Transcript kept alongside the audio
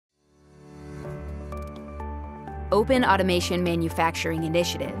Open automation manufacturing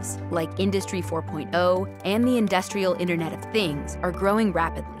initiatives like Industry 4.0 and the Industrial Internet of Things are growing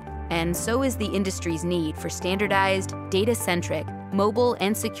rapidly, and so is the industry's need for standardized, data-centric, mobile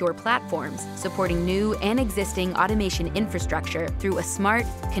and secure platforms supporting new and existing automation infrastructure through a smart,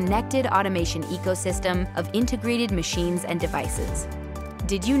 connected automation ecosystem of integrated machines and devices.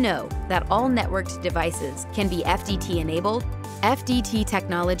 Did you know that all networked devices can be FDT-enabled? FDT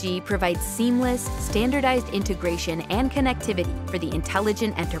technology provides seamless, standardized integration and connectivity for the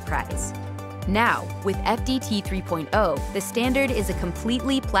intelligent enterprise. Now, with FDT 3.0, the standard is a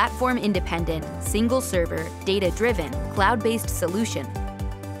completely platform-independent, single-server, data-driven, cloud-based solution.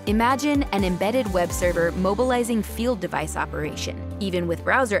 Imagine an embedded web server mobilizing field device operation, even with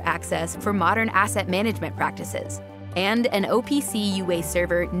browser access for modern asset management practices, and an OPC UA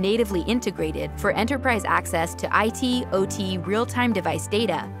server natively integrated for enterprise access to IT, OT, real-time device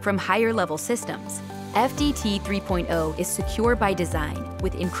data from higher-level systems. FDT 3.0 is secure by design,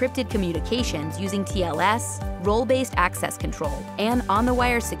 with encrypted communications using TLS, role-based access control, and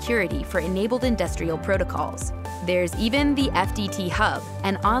on-the-wire security for enabled industrial protocols. There's even the FDT Hub,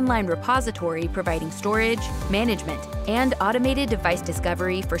 an online repository providing storage, management, and automated device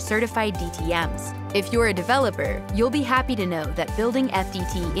discovery for certified DTMs. If you're a developer, you'll be happy to know that building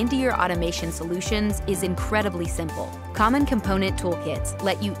FDT into your automation solutions is incredibly simple. Common component toolkits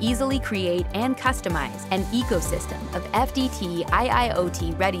let you easily create and customize an ecosystem of FDT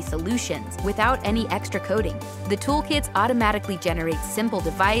IIoT-ready solutions without any extra coding. The toolkits automatically generate simple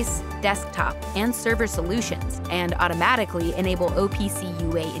device, desktop, and server solutions, and automatically enable OPC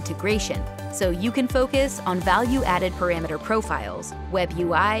UA integration, so you can focus on value-added parameter profiles, web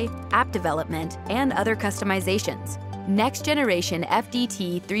UI, app development, and other customizations. Next-generation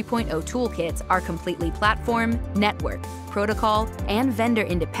FDT 3.0 toolkits are completely platform, network, protocol, and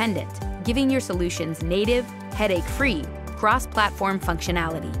vendor-independent, giving your solutions native, headache-free, cross-platform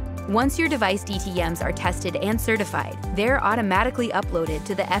functionality. Once your device DTMs are tested and certified, they're automatically uploaded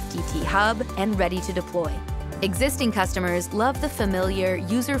to the FDT Hub and ready to deploy. Existing customers love the familiar,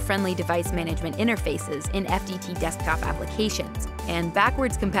 user-friendly device management interfaces in FDT desktop applications, and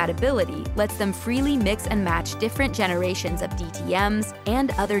backwards compatibility lets them freely mix and match different generations of DTMs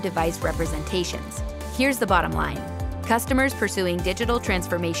and other device representations. Here's the bottom line. Customers pursuing digital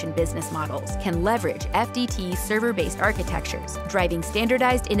transformation business models can leverage FDT server-based architectures, driving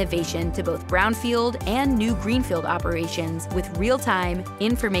standardized innovation to both brownfield and new greenfield operations with real-time,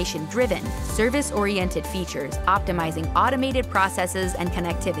 information-driven, service-oriented features optimizing automated processes and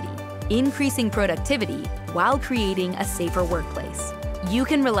connectivity, increasing productivity while creating a safer workplace. You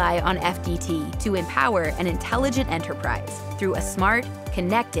can rely on FDT to empower an intelligent enterprise through a smart,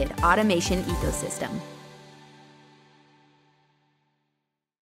 connected automation ecosystem.